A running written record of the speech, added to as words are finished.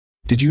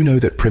Did you know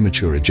that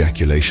premature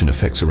ejaculation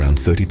affects around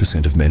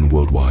 30% of men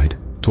worldwide?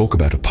 Talk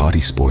about a party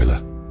spoiler.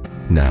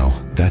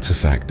 Now, that's a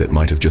fact that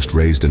might have just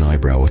raised an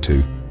eyebrow or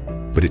two,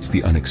 but it's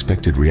the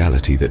unexpected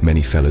reality that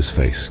many fellas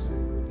face,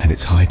 and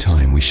it's high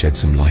time we shed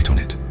some light on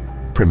it.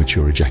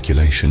 Premature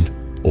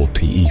ejaculation, or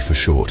PE for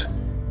short,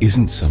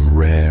 isn't some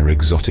rare,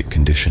 exotic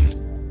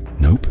condition.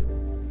 Nope,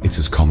 it's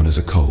as common as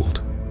a cold,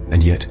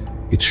 and yet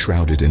it's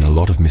shrouded in a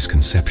lot of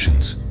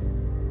misconceptions.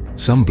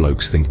 Some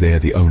blokes think they're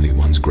the only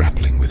ones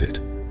grappling with it,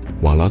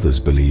 while others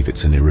believe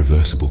it's an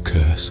irreversible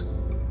curse.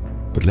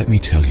 But let me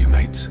tell you,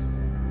 mates,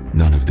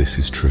 none of this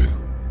is true.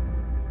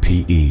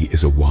 PE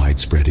is a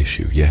widespread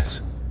issue,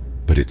 yes,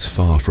 but it's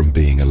far from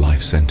being a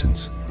life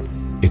sentence.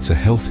 It's a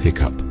health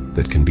hiccup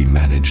that can be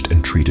managed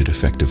and treated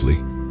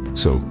effectively.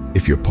 So,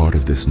 if you're part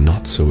of this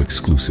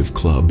not-so-exclusive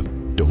club,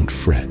 don't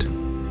fret.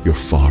 You're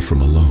far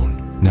from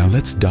alone. Now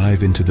let's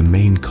dive into the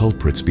main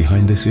culprits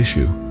behind this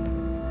issue.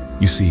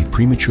 You see,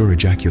 premature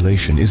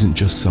ejaculation isn't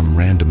just some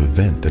random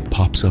event that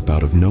pops up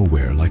out of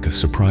nowhere like a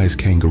surprise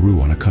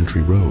kangaroo on a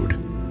country road.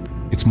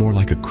 It's more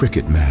like a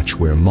cricket match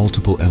where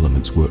multiple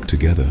elements work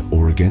together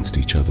or against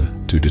each other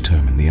to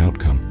determine the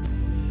outcome.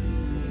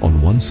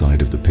 On one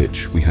side of the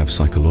pitch, we have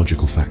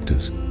psychological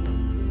factors.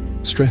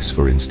 Stress,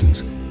 for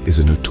instance, is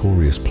a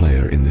notorious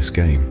player in this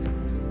game.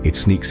 It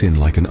sneaks in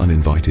like an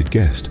uninvited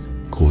guest,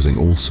 causing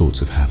all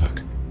sorts of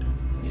havoc.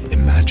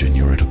 Imagine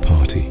you're at a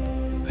party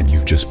and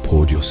you've just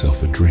poured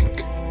yourself a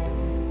drink.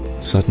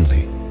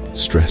 Suddenly,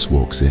 stress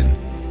walks in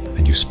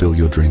and you spill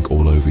your drink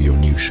all over your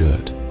new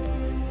shirt.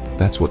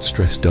 That's what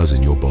stress does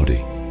in your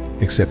body,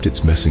 except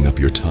it's messing up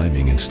your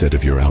timing instead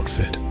of your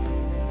outfit.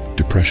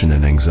 Depression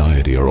and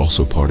anxiety are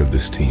also part of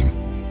this team,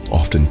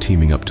 often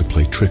teaming up to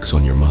play tricks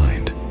on your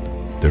mind.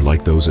 They're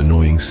like those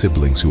annoying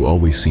siblings who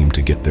always seem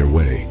to get their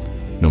way,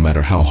 no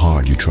matter how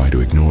hard you try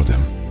to ignore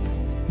them.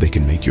 They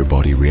can make your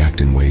body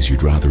react in ways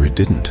you'd rather it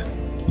didn't,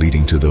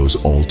 leading to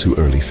those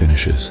all-too-early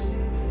finishes.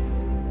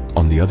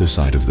 On the other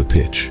side of the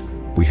pitch,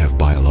 we have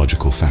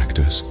biological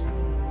factors.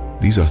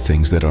 These are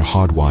things that are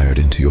hardwired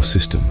into your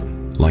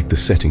system, like the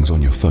settings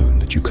on your phone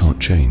that you can't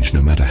change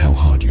no matter how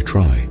hard you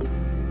try.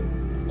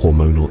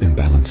 Hormonal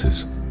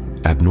imbalances,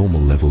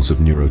 abnormal levels of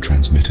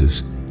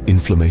neurotransmitters,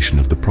 inflammation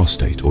of the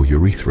prostate or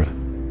urethra,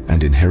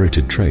 and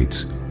inherited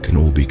traits can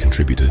all be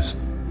contributors.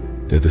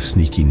 They're the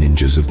sneaky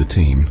ninjas of the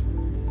team,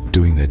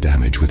 doing their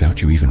damage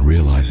without you even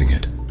realizing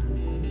it.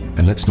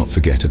 And let's not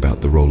forget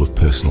about the role of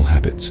personal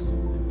habits.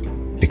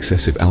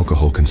 Excessive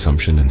alcohol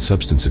consumption and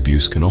substance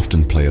abuse can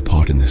often play a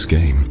part in this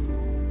game.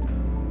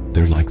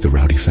 They're like the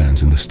rowdy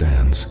fans in the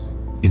stands,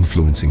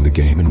 influencing the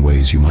game in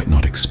ways you might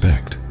not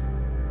expect.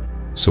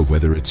 So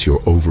whether it's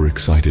your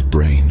overexcited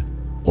brain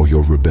or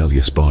your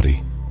rebellious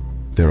body,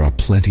 there are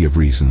plenty of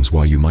reasons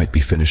why you might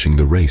be finishing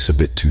the race a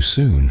bit too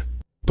soon.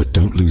 But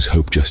don't lose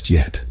hope just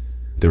yet.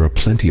 There are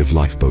plenty of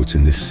lifeboats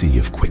in this sea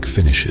of quick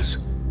finishes.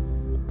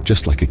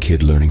 Just like a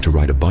kid learning to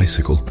ride a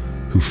bicycle,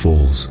 who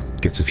falls,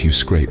 gets a few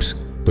scrapes,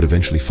 but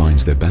eventually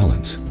finds their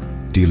balance,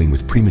 dealing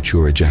with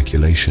premature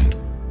ejaculation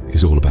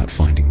is all about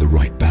finding the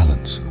right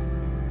balance.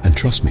 And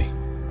trust me,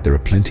 there are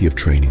plenty of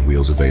training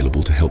wheels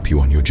available to help you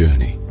on your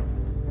journey.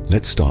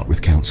 Let's start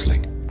with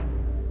counseling.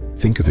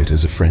 Think of it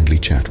as a friendly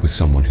chat with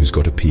someone who's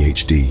got a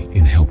PhD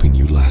in helping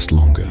you last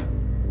longer.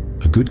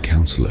 A good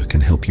counselor can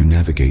help you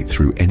navigate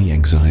through any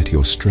anxiety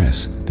or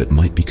stress that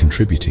might be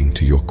contributing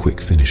to your quick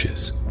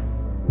finishes.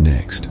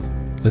 Next,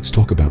 let's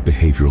talk about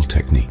behavioral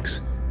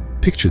techniques.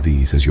 Picture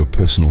these as your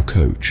personal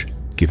coach,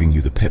 giving you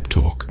the pep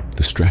talk,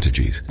 the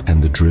strategies,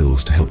 and the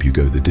drills to help you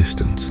go the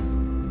distance.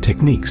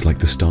 Techniques like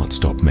the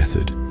start-stop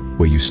method,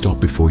 where you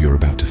stop before you're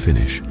about to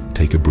finish,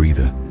 take a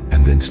breather,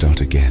 and then start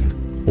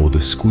again. Or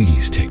the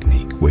squeeze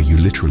technique, where you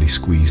literally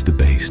squeeze the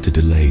base to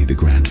delay the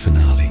grand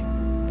finale.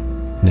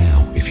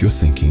 Now, if you're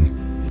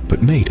thinking,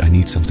 but mate, I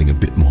need something a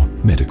bit more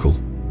medical,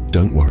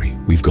 don't worry,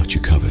 we've got you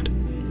covered.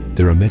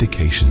 There are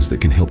medications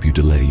that can help you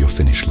delay your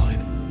finish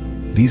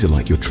line. These are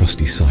like your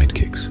trusty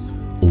sidekicks,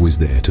 always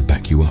there to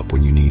back you up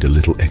when you need a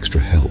little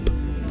extra help.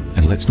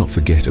 And let's not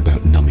forget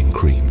about numbing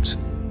creams.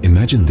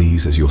 Imagine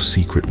these as your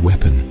secret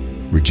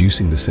weapon,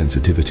 reducing the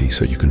sensitivity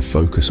so you can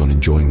focus on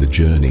enjoying the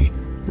journey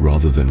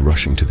rather than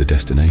rushing to the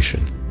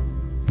destination.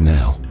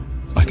 Now,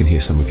 I can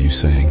hear some of you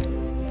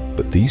saying,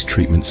 but these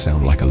treatments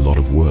sound like a lot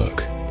of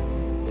work.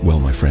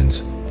 Well, my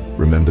friends,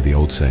 remember the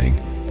old saying,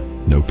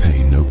 no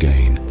pain, no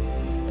gain.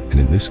 And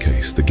in this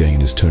case, the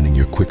gain is turning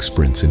your quick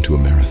sprints into a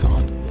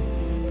marathon.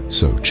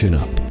 So chin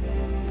up.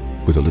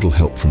 With a little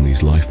help from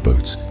these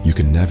lifeboats, you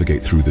can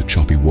navigate through the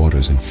choppy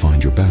waters and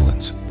find your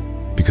balance.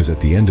 Because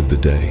at the end of the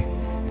day,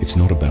 it's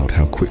not about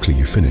how quickly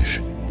you finish,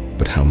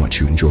 but how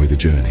much you enjoy the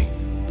journey.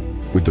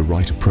 With the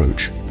right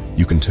approach,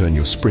 you can turn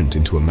your sprint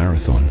into a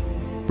marathon.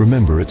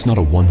 Remember, it's not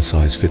a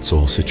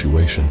one-size-fits-all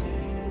situation.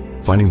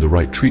 Finding the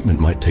right treatment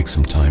might take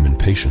some time and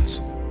patience.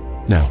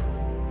 Now,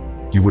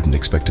 you wouldn't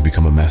expect to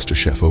become a master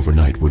chef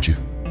overnight, would you?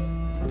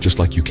 Just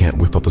like you can't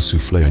whip up a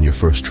souffle on your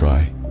first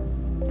try.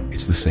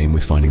 It's the same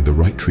with finding the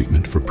right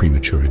treatment for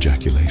premature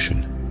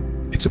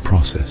ejaculation. It's a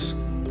process,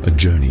 a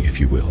journey if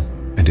you will,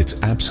 and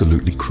it's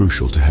absolutely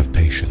crucial to have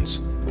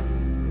patience.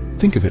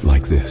 Think of it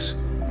like this.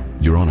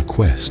 You're on a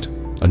quest,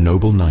 a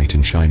noble knight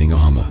in shining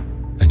armor,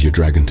 and your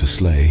dragon to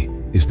slay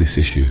is this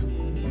issue.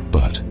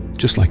 But,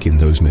 just like in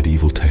those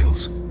medieval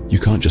tales, you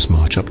can't just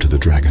march up to the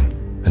dragon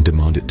and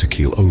demand it to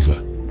keel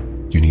over.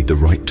 You need the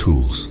right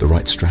tools, the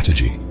right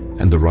strategy,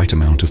 and the right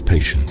amount of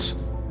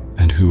patience.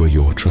 And who are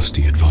your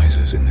trusty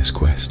advisors in this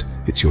quest?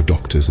 It's your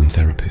doctors and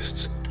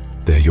therapists.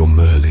 They're your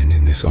Merlin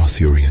in this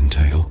Arthurian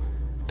tale.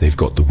 They've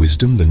got the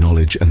wisdom, the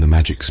knowledge, and the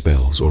magic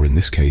spells, or in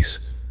this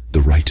case, the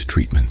right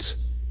treatments.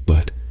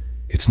 But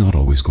it's not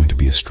always going to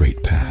be a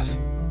straight path.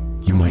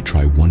 You might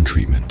try one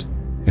treatment,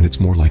 and it's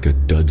more like a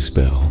dud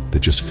spell that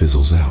just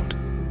fizzles out.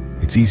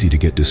 It's easy to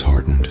get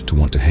disheartened, to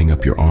want to hang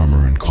up your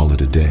armor and call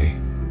it a day.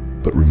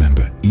 But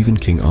remember, even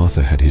King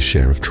Arthur had his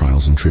share of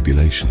trials and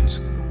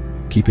tribulations.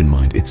 Keep in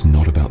mind, it's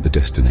not about the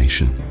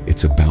destination,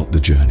 it's about the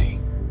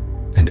journey.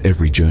 And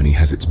every journey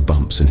has its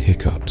bumps and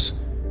hiccups.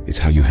 It's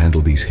how you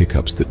handle these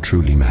hiccups that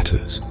truly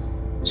matters.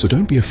 So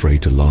don't be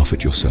afraid to laugh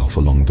at yourself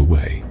along the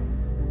way.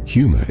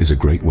 Humor is a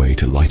great way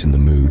to lighten the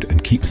mood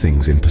and keep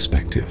things in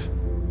perspective.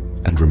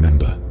 And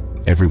remember,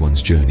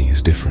 everyone's journey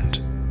is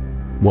different.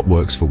 What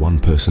works for one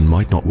person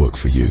might not work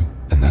for you,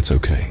 and that's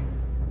okay.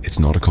 It's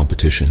not a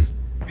competition.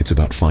 It's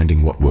about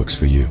finding what works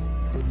for you.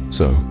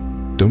 So,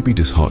 don't be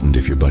disheartened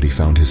if your buddy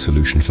found his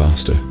solution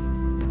faster.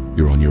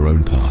 You're on your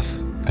own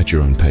path, at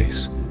your own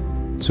pace.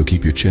 So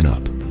keep your chin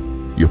up.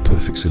 Your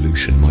perfect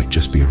solution might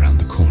just be around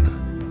the corner.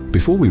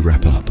 Before we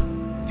wrap up,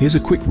 here's a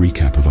quick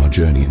recap of our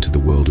journey into the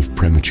world of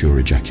premature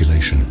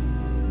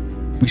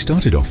ejaculation. We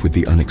started off with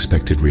the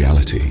unexpected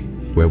reality,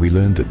 where we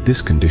learned that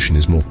this condition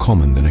is more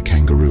common than a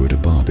kangaroo at a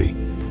Barbie.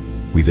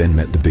 We then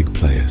met the big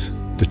players,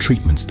 the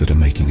treatments that are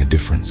making a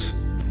difference.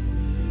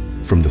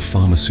 From the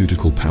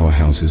pharmaceutical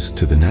powerhouses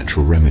to the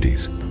natural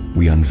remedies,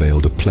 we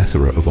unveiled a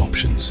plethora of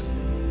options.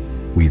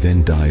 We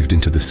then dived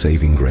into the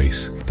saving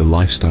grace, the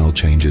lifestyle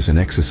changes and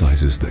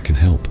exercises that can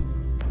help.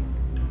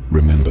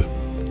 Remember,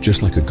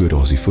 just like a good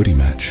Aussie footy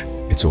match,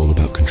 it's all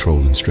about control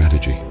and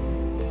strategy.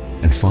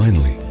 And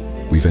finally,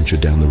 we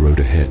ventured down the road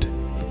ahead,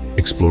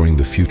 exploring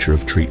the future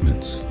of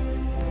treatments.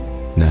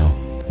 Now,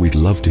 we'd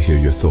love to hear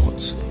your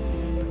thoughts.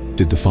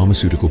 Did the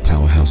pharmaceutical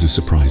powerhouses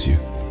surprise you?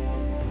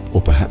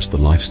 Or perhaps the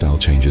lifestyle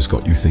changes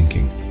got you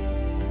thinking?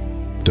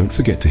 Don't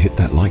forget to hit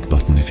that like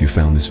button if you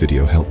found this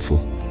video helpful,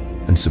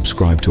 and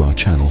subscribe to our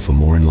channel for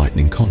more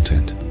enlightening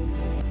content.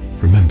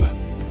 Remember,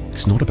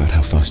 it's not about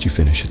how fast you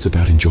finish, it's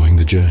about enjoying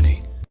the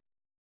journey.